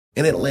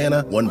In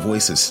Atlanta, one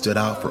voice has stood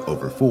out for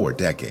over 4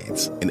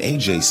 decades. An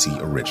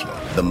AJC original,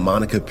 The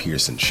Monica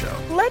Pearson Show.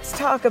 Let's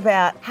talk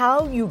about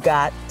how you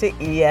got to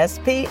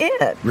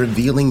ESPN.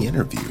 Revealing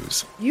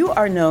interviews. You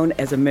are known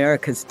as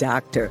America's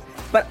doctor,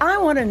 but I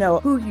want to know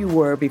who you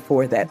were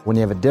before that. When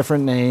you have a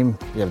different name,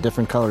 you have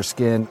different color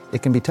skin,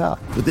 it can be tough.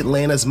 With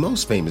Atlanta's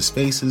most famous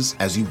faces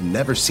as you've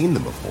never seen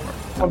them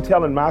before. I'm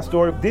telling my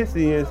story. This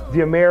is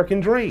the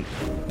American dream.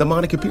 The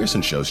Monica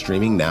Pearson Show,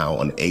 streaming now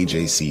on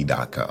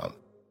AJC.com.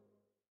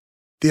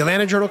 The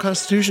Atlanta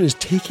Journal-Constitution is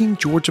taking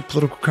Georgia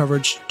political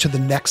coverage to the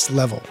next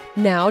level.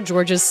 Now,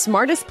 Georgia's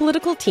smartest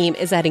political team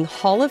is adding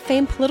Hall of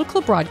Fame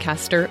political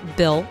broadcaster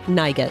Bill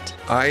Nigut.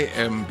 I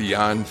am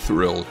beyond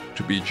thrilled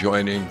to be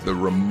joining the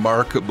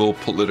remarkable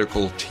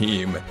political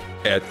team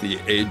at the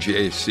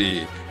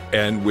AJC.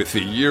 And with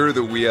the year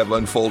that we have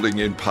unfolding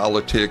in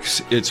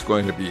politics, it's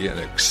going to be an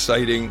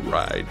exciting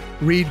ride.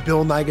 Read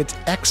Bill Nigut's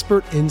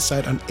expert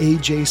insight on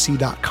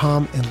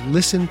AJC.com and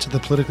listen to the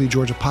Politically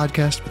Georgia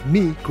podcast with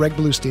me, Greg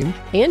Bluestein.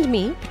 And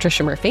me,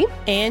 Patricia Murphy.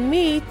 And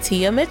me,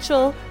 Tia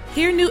Mitchell.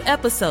 Hear new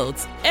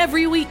episodes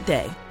every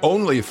weekday.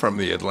 Only from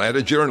the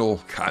Atlanta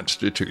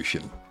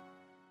Journal-Constitution.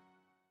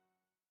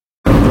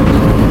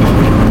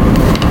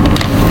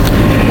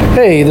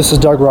 Hey, this is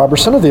Doug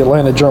Robertson of the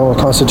Atlanta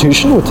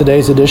Journal-Constitution with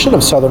today's edition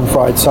of Southern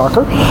Fried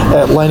Soccer.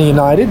 Atlanta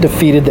United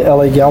defeated the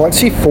LA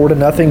Galaxy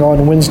 4-0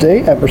 on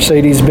Wednesday at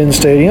Mercedes-Benz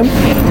Stadium.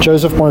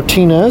 Joseph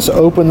Martinez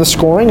opened the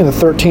scoring in the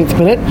 13th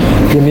minute.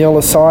 Yamil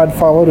Asad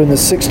followed in the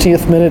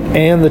 60th minute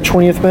and the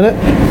 20th minute.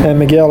 And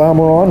Miguel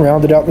Almiron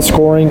rounded out the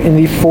scoring in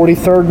the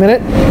 43rd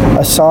minute.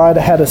 Asad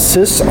had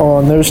assists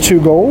on those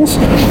 2 goals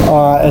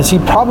as he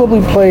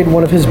probably played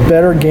one of his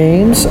better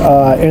games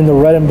in the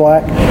red and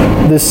black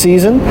this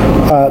season.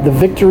 The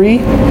victory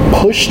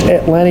pushed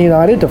Atlanta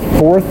United to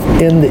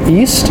 4th in the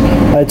East.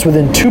 It's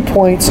within 2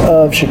 points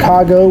of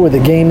Chicago with a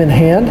game in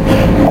hand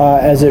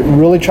as it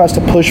really tries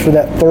to push for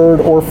that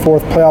 3rd or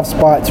 4th playoff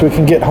spot so it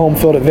can get home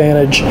field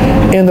advantage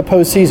in the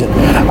postseason.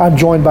 I'm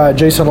joined by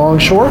Jason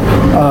Longshore,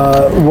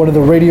 one of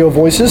the radio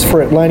voices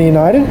for Atlanta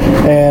United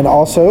and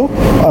also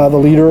the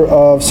leader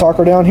of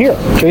soccer down here.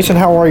 Jason,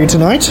 how are you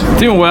tonight?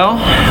 Doing well.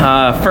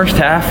 First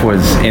half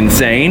was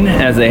insane,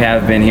 as they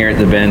have been here at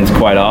the Benz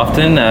quite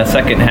often.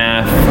 Second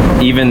half,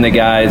 even the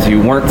guys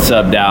who weren't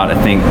subbed out,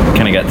 I think,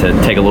 kind of got to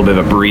take a little bit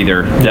of a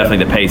breather.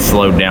 Definitely the pace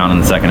slowed down in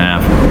the second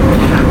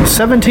half.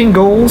 17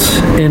 goals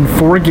in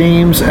 4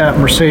 games at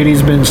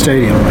Mercedes-Benz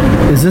Stadium.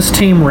 Is this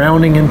team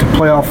rounding into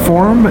playoff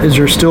form? Is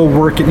there still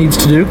work it needs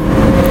to do?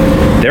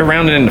 They're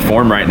rounding into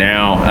form right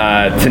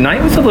now.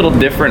 Tonight was a little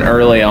different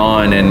early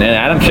on, and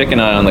Adam Schick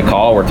and I on the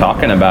call were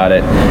talking about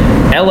it.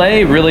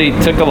 LA really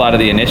took a lot of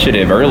the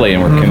initiative early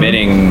and were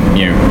committing,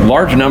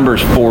 large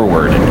numbers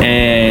forward.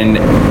 And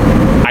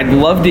I'd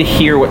love to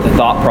hear what the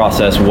thought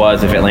process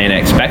was if Atlanta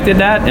expected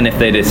that, and if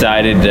they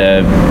decided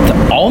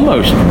to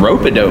almost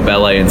rope-a-dope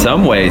LA in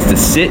some ways, to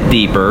sit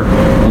deeper,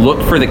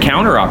 look for the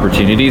counter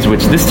opportunities,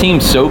 which this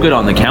team's so good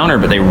on the counter,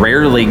 but they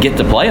rarely get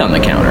to play on the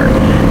counter.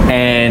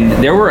 And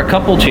there were a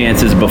couple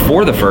chances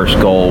before the first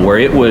goal where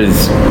it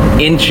was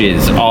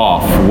inches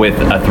off with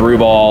a through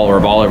ball or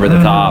a ball over the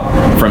top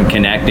from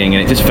connecting,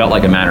 and it just felt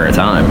like a matter of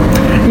time.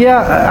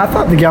 Yeah, I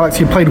thought the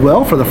Galaxy played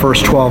well for the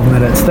first 12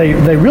 minutes. They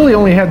really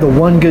only had the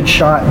one good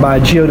shot by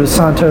Gio Dos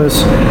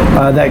Santos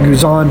that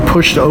Guzan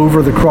pushed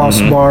over the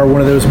crossbar,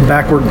 one of those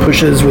backward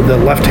pushes with the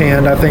left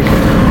hand, I think,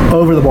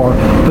 over the bar.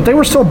 But they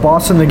were still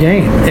bossing the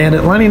game, and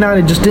Atlanta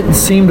United just didn't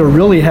seem to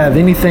really have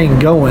anything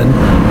going.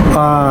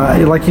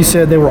 Like you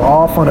said, they were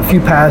off on a few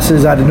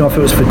passes. I didn't know if it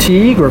was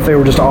fatigue or if they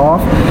were just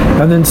off.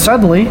 And then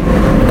suddenly,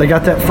 they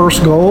got that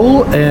first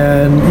goal,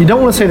 and you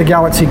don't want to say the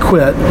Galaxy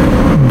quit,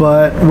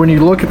 but when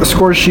you look at the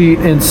score sheet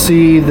and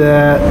see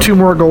that 2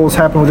 more goals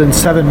happened within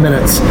 7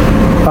 minutes,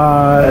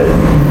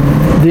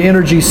 the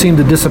energy seemed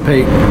to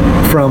dissipate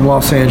from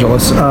Los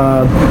Angeles.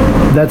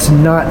 That's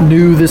not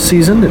new this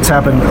season. It's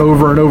happened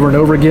over and over and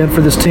over again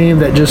for this team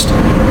that just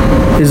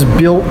is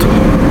built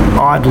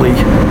oddly,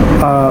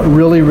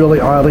 really, really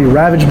oddly,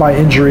 ravaged by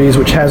injuries,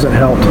 which hasn't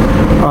helped.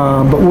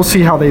 But we'll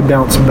see how they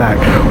bounce back.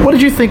 What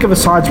did you think of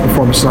Assad's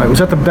performance tonight? Was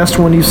that the best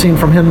one you've seen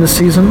from him this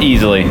season?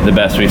 Easily the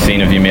best we've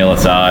seen of Yamil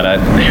Asad.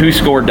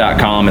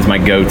 WhoScored.com is my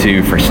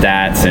go-to for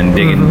stats and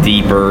digging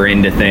deeper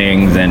into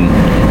things, and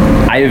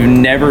I have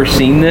never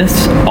seen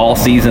this all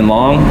season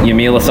long.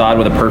 Yamil Asad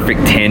with a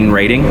perfect 10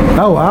 rating.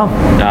 Oh,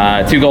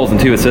 wow. 2 goals and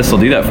 2 assists will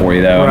do that for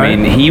you, though. Right. I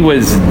mean, he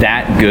was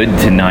that good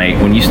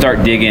tonight. When you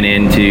start digging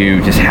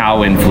into just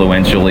how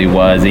influential he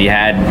was, he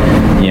had,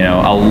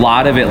 a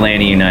lot of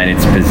Atlanta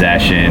United's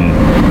possession.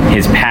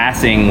 His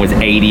passing was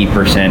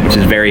 80%, which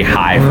is very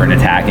high for an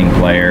attacking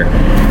player.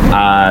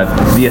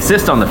 The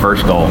assist on the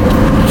first goal,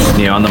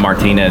 on the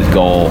Martinez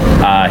goal,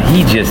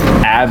 he just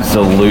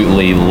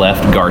absolutely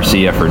left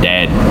Garcia for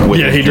dead with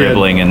his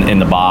dribbling in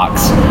the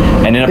box.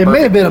 And it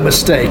may have been a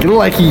mistake. It looked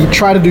like he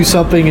tried to do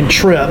something and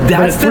tripped.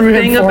 That's the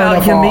thing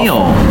about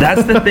Yamil.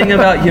 That's the thing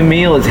about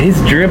Yamil is his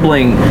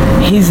dribbling.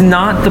 He's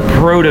not the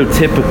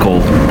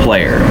prototypical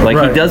player.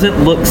 He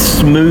doesn't look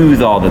smooth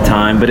smooth all the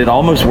time, but it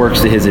almost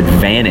works to his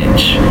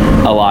advantage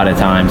a lot of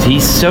times.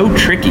 He's so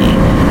tricky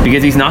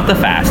because he's not the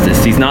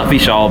fastest. He's not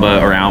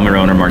Villalba or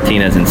Almiron or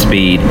Martinez in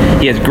speed.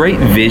 He has great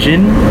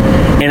vision,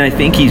 and I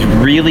think he's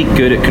really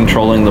good at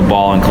controlling the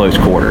ball in close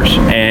quarters.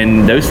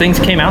 And those things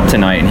came out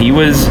tonight, and he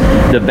was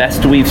the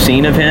best we've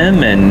seen of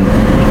him. And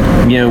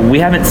we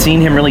haven't seen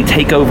him really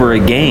take over a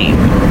game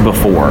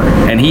before,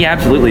 and he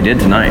absolutely did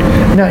tonight.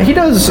 Now, he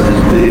does,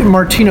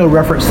 Martino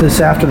referenced this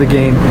after the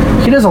game,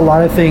 he does a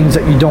lot of things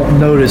that you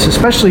don't notice,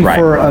 especially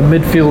for a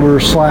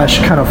midfielder slash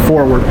kind of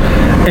forward.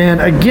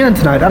 And again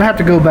tonight, I'd have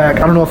to go back,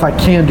 I don't know if I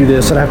can do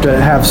this, I'd have to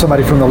have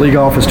somebody from the league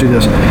office do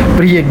this,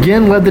 but he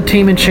again led the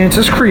team in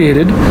chances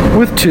created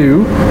with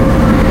 2.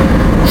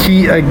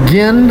 He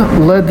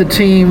again led the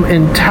team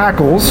in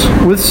tackles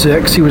with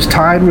 6. He was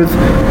tied with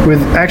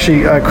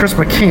actually Chris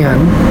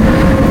McCann.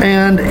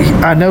 And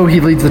I know he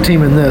leads the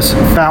team in this.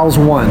 Fouls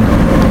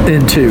 1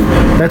 in 2.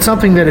 That's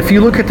something that if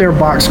you look at their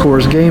box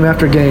scores game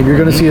after game, you're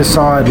going to see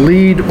Assad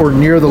lead or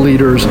near the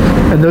leaders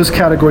in those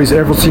categories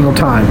every single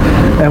time.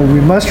 And we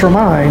must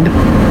remind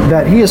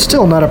that he is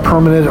still not a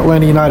permanent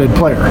Atlanta United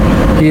player.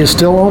 He is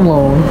still on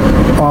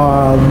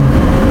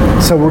loan.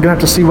 So we're going to have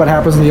to see what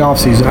happens in the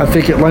offseason. I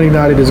think Atlanta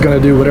United is going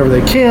to do whatever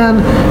they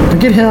can to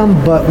get him,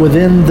 but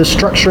within the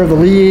structure of the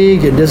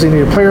league and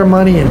designated player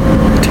money and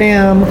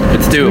TAM,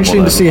 it's doable.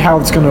 Interesting to see how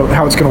it's going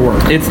to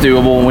work. It's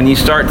doable. When you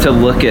start to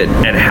look at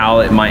how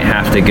it might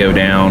have to go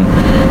down,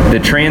 the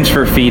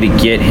transfer fee to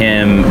get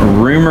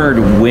him, rumored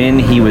when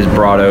he was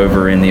brought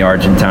over in the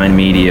Argentine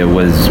media,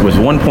 was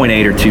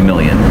 1.8 or 2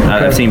 million. Okay.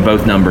 I've seen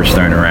both numbers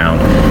thrown around.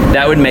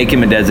 That would make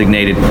him a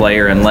designated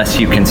player unless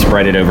you can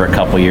spread it over a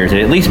couple years.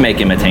 It'd at least make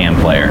him a TAM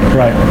player.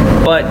 Right.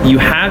 But you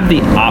have the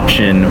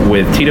option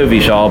with Tito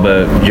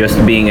Villalba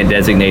just being a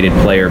designated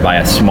player by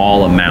a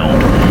small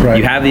amount. Right.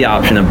 You have the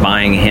option of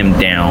buying him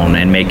down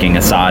and making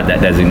Assad that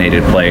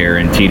designated player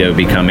and Tito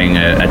becoming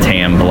a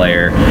TAM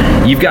player.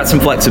 You've got some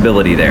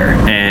flexibility there.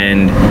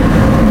 And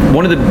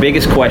one of the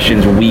biggest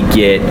questions we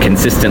get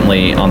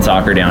consistently on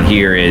Soccer Down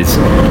here is,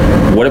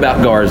 what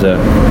about Garza?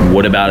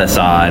 What about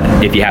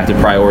Assad? If you have to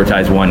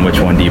prioritize one, which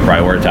one do you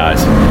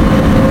prioritize?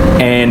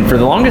 And for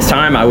the longest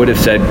time, I would have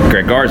said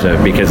Greg Garza,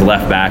 because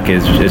left back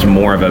is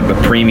more of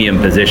a premium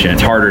position.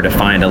 It's harder to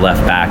find a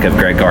left back of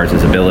Greg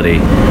Garza's ability.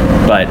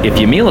 But if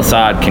Yamil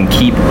Assad can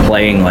keep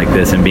playing like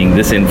this and being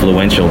this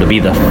influential, to be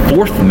the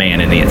 4th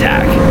man in the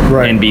attack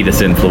and be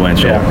this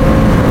influential,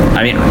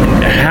 I mean,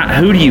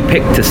 who do you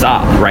pick to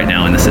stop right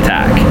now in this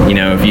attack?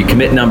 If you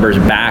commit numbers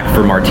back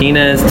for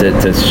Martinez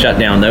to shut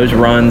down those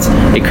runs,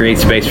 it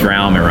creates space for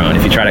Almiron.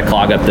 If you try to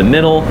clog up the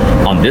middle,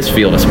 on this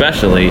field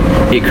especially,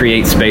 it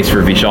creates space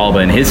for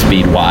Villalba and his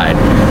speed wide.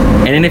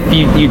 And then if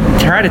you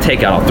try to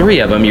take out all 3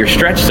 of them, you're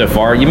stretched so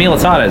far, Yamil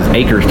Assad has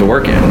acres to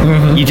work in.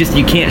 Mm-hmm.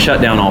 You can't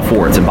shut down all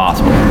 4. It's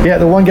impossible. Yeah,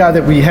 the one guy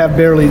that we have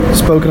barely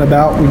spoken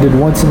about, we did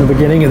once in the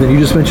beginning, and then you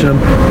just mentioned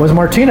him, was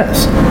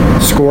Martinez.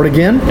 Scored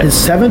again, his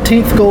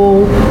 17th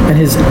goal and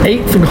his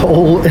 8th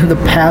goal in the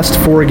past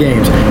 4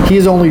 games. He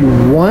has only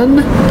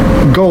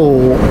 1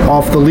 goal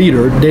off the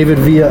leader, David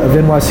Villa of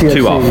NYCFC.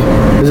 2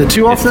 off. Is it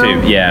 2 off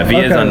now? 2. Yeah,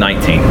 Villa's on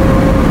 19.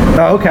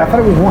 Okay, I thought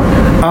it was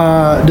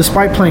 1.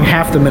 Despite playing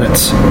half the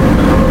minutes.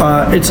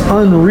 It's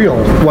unreal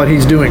what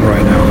he's doing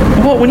right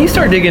now. Well, when you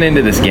start digging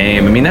into this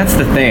game, I mean, that's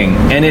the thing.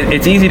 And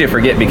it's easy to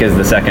forget because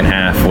the second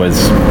half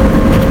was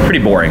pretty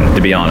boring,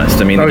 to be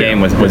honest. I mean, the game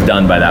was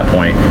done by that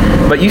point.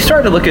 But you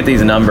start to look at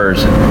these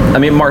numbers. I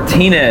mean,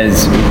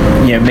 Martinez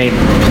made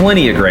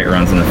plenty of great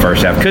runs in the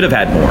first half. Could have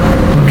had more.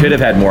 Could have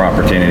had more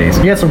opportunities.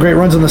 He had some great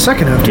runs in the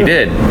second half, too. He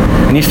did.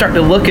 And you start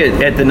to look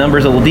at the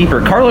numbers a little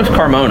deeper. Carlos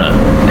Carmona,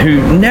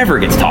 who never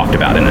gets talked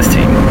about in this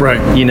team. Right.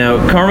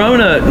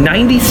 Carmona,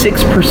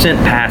 96%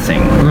 passing.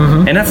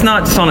 Mm-hmm. And that's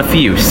not just on a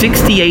few.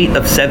 68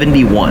 of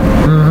 71.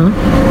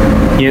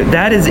 Mm-hmm.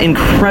 That is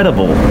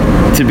incredible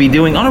to be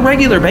doing on a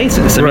regular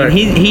basis. I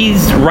mean,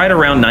 he's right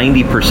around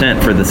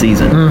 90% for the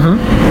season.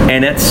 Mm-hmm.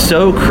 And that's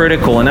so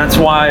critical. And that's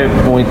why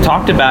when we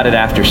talked about it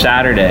after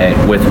Saturday,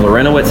 with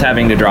Lorenowitz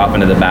having to drop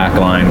into the back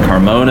line,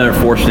 Carmona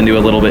forced into a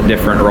little bit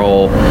different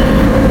role,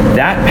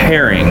 that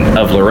pairing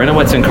of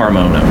Lorenowitz and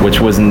Carmona, which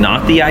was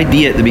not the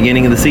idea at the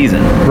beginning of the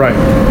season,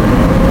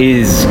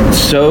 is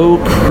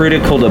so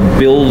critical to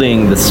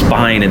building the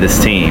spine of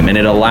this team, and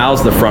it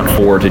allows the front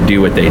 4 to do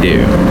what they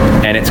do.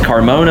 And it's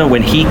Carmona,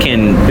 when he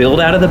can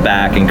build out of the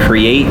back and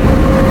create,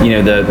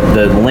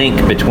 the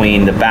link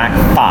between the back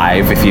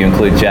 5, if you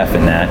include Jeff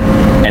in that,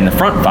 and the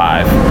front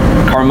 5.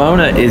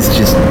 Carmona is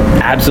just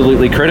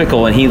absolutely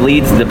critical, and he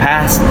leads the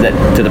pass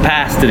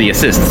to the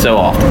assist so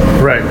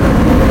often. Right.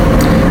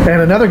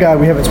 And another guy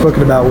we haven't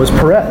spoken about was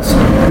Perez,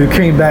 who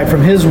came back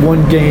from his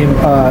one-game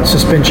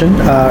suspension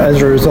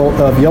as a result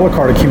of yellow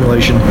card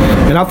accumulation.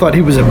 And I thought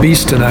he was a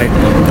beast tonight.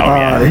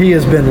 He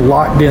has been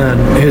locked in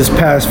his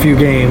past few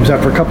games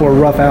after a couple of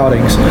rough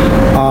outings.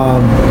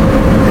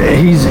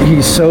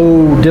 He's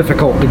so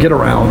difficult to get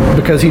around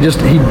because he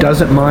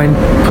doesn't mind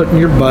putting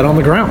your butt on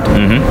the ground.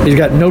 Mm-hmm. He's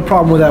got no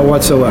problem with that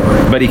whatsoever.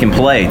 But he can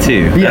play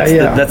too.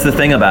 That's the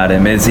thing about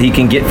him is he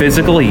can get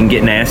physical, he can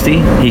get nasty,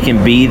 he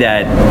can be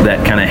that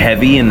kind of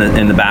heavy in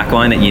the back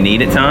line that you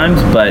need at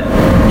times, but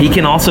he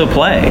can also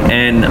play.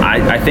 And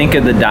I think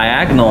of the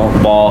diagonal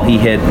ball he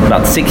hit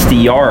about 60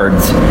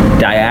 yards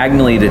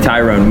diagonally to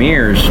Tyrone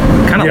Mears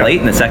kind of late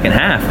in the second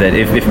half, that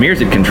if Mears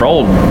had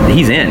controlled,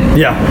 he's in.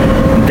 Yeah.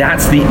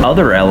 That's the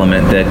other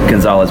element that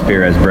Gonzalez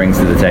Perez brings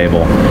to the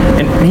table.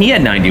 And he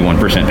had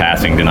 91%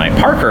 passing tonight.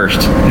 Parkhurst,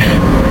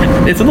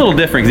 it's a little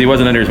different because he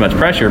wasn't under as much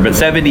pressure, but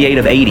 78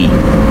 of 80.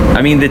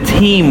 I mean, the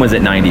team was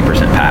at 90%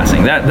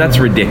 passing. That's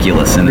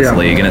ridiculous in this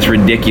league, and it's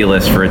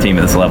ridiculous for a team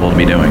at this level to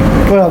be doing.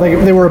 Well,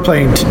 they were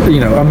playing,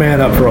 a man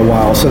up for a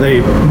while, so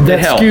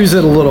that skews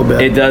it a little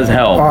bit. It does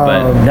help,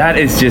 but that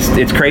is just,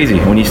 it's crazy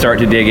when you start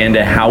to dig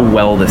into how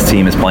well this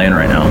team is playing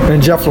right now.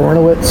 And Jeff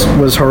Larentowicz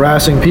was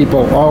harassing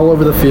people all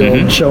over the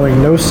field,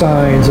 showing no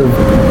signs of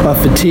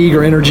fatigue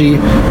or energy.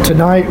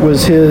 Tonight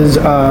was his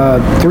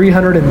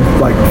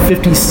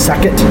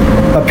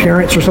 352nd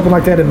appearance or something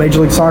like that in Major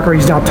League Soccer.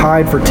 He's now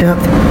tied for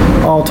 10th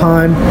all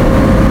time.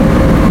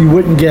 You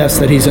wouldn't guess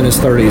that he's in his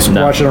 30s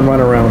watching him run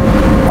around.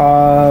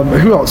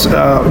 Who else?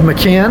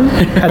 McCann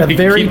had a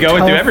very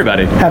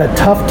had a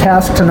tough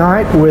task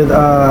tonight with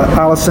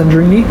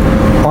Alessandrini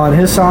on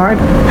his side.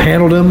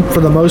 Handled him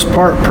for the most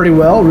part pretty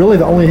well. Really,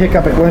 the only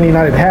hiccup Atlanta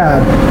United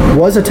had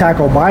was a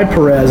tackle by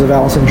Perez of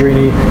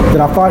Alessandrini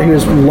that I thought he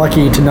was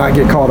lucky to not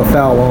get called a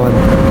foul on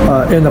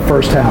in the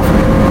first half.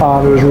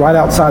 It was right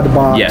outside the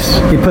box. Yes.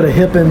 He put a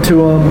hip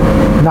into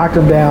him, knocked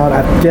him down.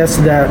 I guess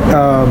that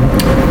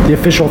the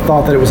official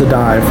thought that it was a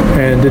dive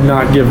and did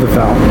not give the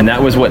foul. And that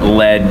was what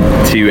led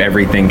to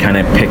everything kind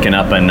of picking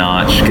up a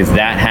notch, because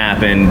that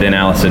happened. Then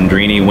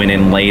Alessandrini went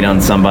in late on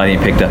somebody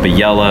and picked up a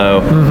yellow.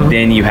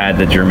 Then you had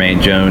the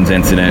Jermaine Jones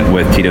incident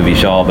with Tito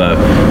Villalba,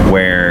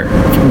 where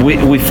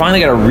we finally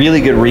got a really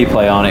good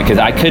replay on it, because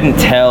I couldn't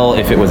tell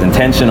if it was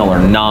intentional or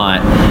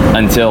not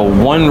until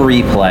one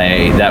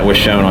replay that was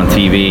shown on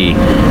TV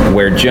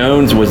where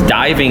Jones was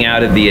diving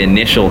out of the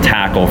initial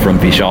tackle from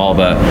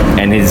Villalba,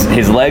 and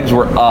his legs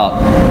were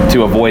up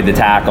to avoid the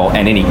tackle,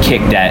 and then he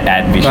kicked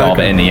at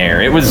Villalba in the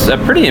air. It was a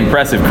pretty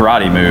impressive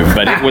karate move,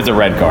 but it was a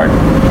red card.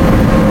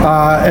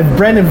 And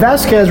Brandon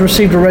Vasquez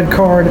received a red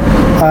card.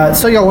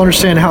 So y'all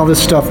understand how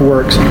this stuff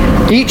works.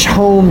 Each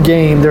home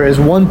game, there is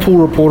one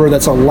pool reporter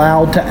that's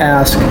allowed to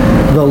ask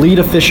the lead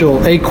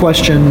official a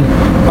question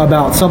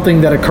about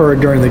something that occurred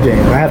during the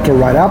game. I have to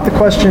write out the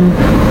question.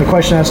 The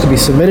question has to be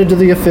submitted to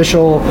the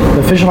official.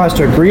 The official has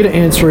to agree to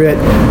answer it.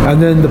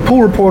 And then the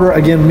pool reporter,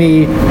 again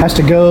me, has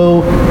to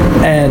go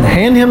and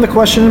hand him the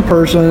question in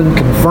person,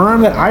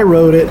 confirm that I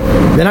wrote it.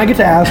 Then I get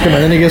to ask him,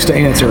 and then he gets to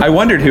answer. I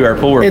wondered who our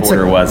pool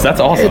reporter was.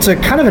 That's awesome. It's a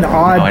kind of an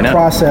odd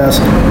process.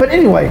 But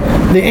anyway,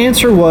 the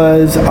answer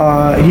was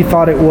he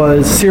thought it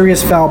was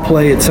serious foul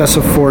play,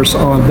 excessive force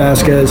on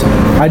Vasquez.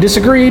 I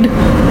disagreed,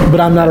 but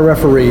I'm not a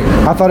referee.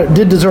 I thought it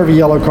did deserve a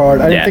yellow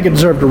card. I didn't think it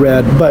deserved a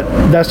red, but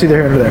that's neither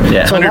here nor there.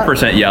 Yeah, so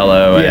 100%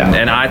 yellow.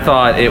 And I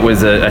thought it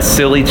was a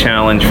silly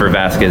challenge for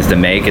Vasquez to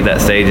make at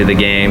that stage of the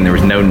game. There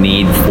was no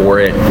need for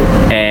it.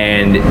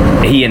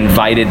 And he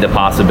invited the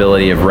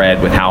possibility of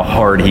red with how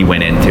hard he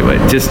went into it.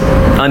 Just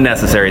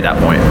unnecessary at that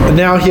point. And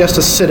now he has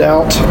to sit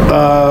out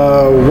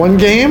one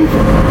game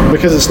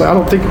because it's, I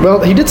don't think,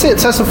 well, he did say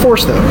excessive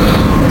force though.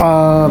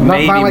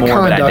 Not violent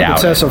conduct,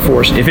 excessive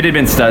force. If it had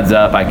been studs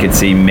up, I could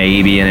see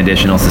maybe an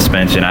additional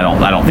suspension. I don't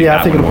think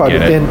I think it'll probably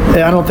get it.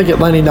 And I don't think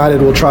Atlanta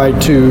United will try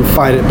to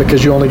fight it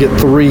because you only get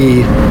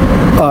 3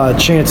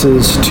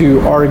 chances to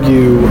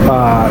argue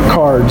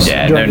cards.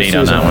 Yeah, no need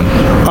on that one.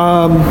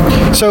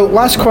 So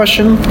last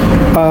question.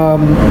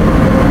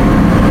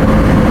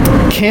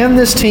 Can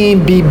this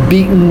team be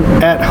beaten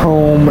at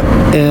home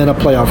in a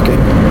playoff game?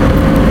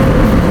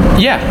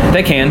 Yeah,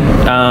 they can.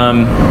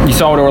 You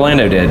saw what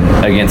Orlando did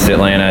against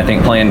Atlanta. I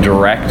think playing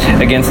direct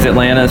against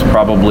Atlanta is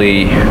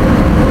probably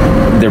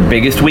their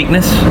biggest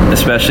weakness,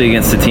 especially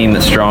against a team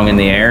that's strong in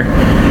the air.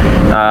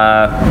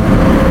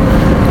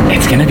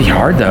 It's going to be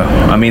hard, though.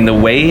 I mean, the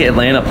way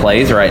Atlanta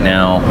plays right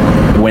now,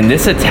 when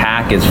this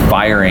attack is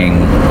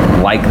firing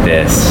like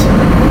this,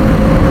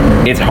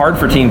 it's hard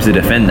for teams to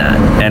defend that.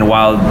 And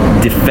while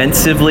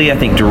defensively, I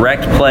think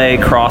direct play,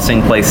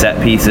 crossing play,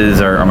 set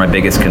pieces are my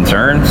biggest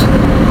concerns,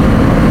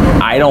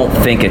 I don't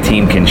think a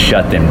team can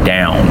shut them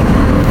down.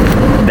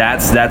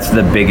 That's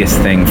the biggest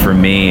thing for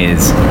me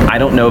is I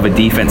don't know of a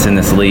defense in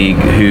this league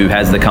who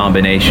has the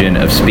combination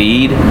of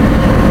speed,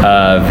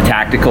 of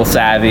tactical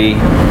savvy,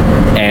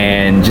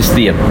 and just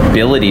the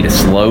ability to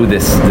slow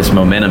this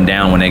momentum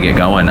down when they get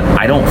going.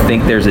 I don't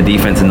think there's a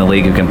defense in the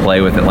league who can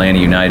play with Atlanta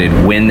United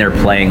when they're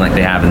playing like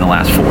they have in the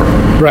last 4.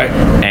 Right.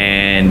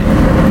 And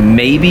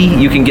maybe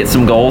you can get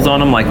some goals on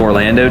them like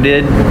Orlando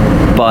did,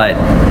 but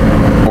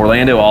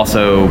Orlando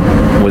also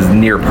was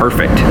near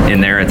perfect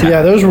in their attack.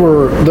 Yeah, those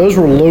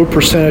were low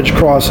percentage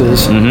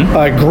crosses.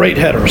 Great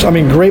headers. I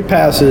mean, great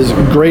passes,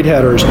 great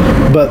headers,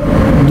 but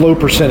low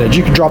percentage.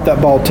 You could drop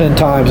that ball 10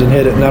 times and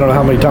hit it, and I don't know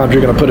how many times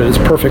you're going to put it as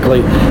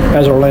perfectly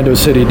as Orlando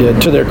City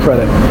did, to their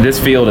credit. This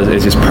field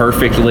is just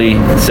perfectly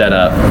set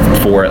up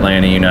for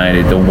Atlanta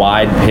United. The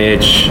wide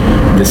pitch,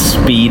 the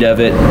speed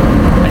of it.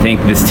 I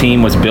think this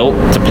team was built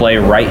to play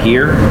right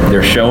here.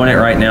 They're showing it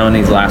right now in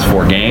these last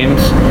 4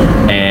 games,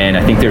 and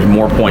I think there's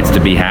more points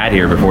to be had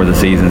here before the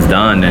season's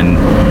done. And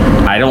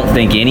I don't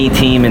think any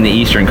team in the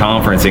Eastern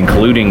Conference,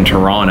 including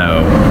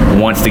Toronto,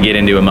 wants to get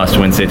into a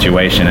must-win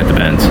situation at the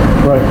Benz.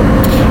 Right.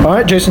 All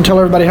right, Jason, tell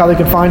everybody how they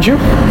can find you.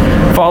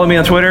 Follow me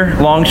on Twitter,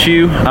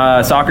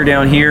 Longshoe, Soccer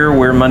Down Here.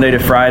 We're Monday to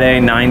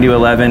Friday, 9 to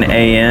 11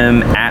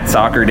 a.m. at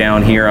Soccer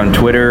Down Here on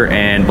Twitter,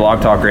 and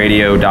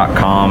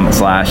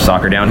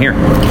blogtalkradio.com/Soccer Down Here.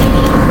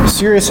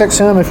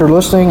 SiriusXM, if you're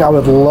listening, I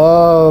would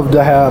love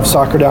to have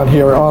Soccer Down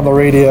Here on the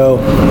radio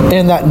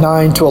in that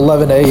 9 to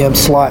 11 a.m.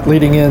 slot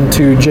leading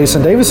into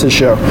Jason Davis's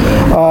show.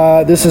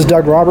 This is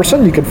Doug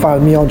Robertson. You can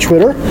find me on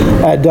Twitter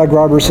at Doug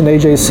Robertson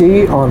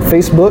AJC, on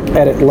Facebook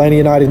at Atlanta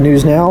United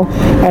News Now,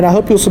 and I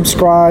hope you'll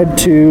subscribe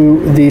to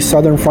the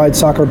Southern Fried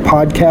Soccer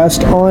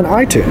podcast on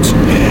iTunes.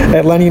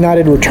 Atlanta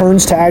United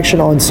returns to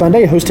action on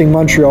Sunday, hosting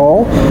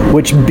Montreal,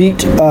 which beat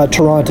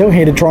Toronto,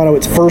 handed Toronto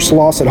its first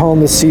loss at home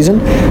this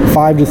season,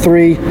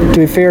 5-3. To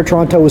be fair,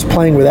 Toronto was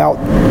playing without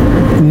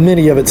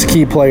many of its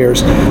key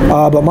players.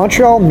 But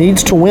Montreal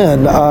needs to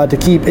win to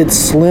keep its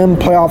slim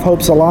playoff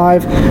hopes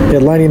alive.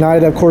 Atlanta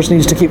United, of course,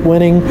 needs to keep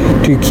winning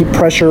to keep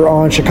pressure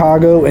on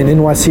Chicago and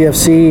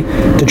NYCFC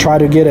to try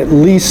to get at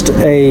least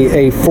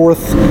a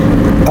 4th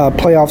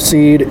playoff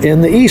seed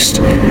in the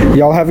East.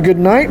 Y'all have a good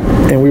night,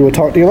 and we will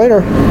talk to you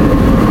later.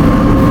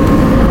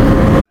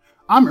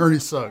 I'm Ernie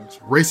Suggs,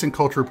 race and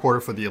culture reporter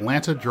for the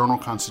Atlanta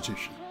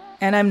Journal-Constitution.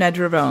 And I'm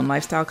Nedra Ravone,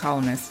 lifestyle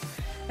columnist.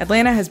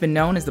 Atlanta has been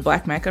known as the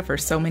Black Mecca for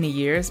so many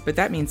years, but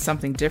that means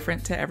something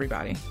different to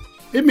everybody.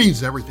 It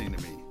means everything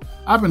to me.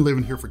 I've been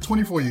living here for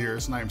 24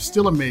 years, and I am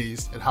still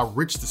amazed at how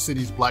rich the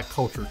city's Black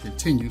culture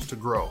continues to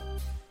grow.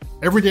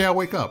 Every day I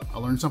wake up, I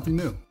learn something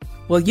new.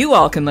 Well, you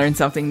all can learn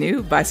something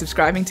new by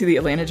subscribing to the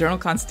Atlanta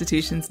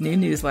Journal-Constitution's new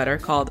newsletter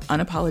called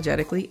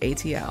Unapologetically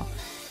ATL.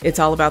 It's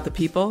all about the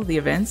people, the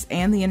events,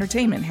 and the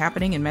entertainment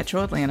happening in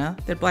Metro Atlanta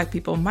that Black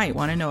people might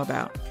want to know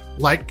about.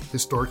 Like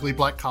historically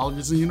Black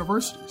colleges and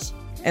universities.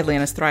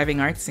 Atlanta's thriving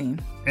art scene.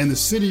 And the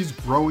city's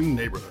growing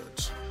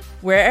neighborhoods.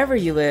 Wherever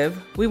you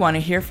live, we want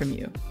to hear from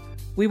you.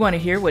 We want to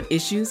hear what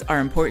issues are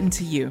important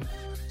to you.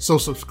 So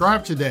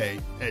subscribe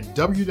today at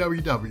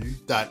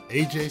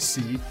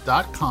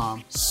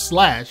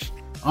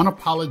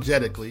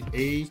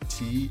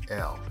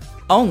www.ajc.com/unapologeticallyatl.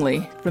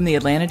 Only from the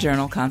Atlanta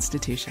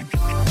Journal-Constitution.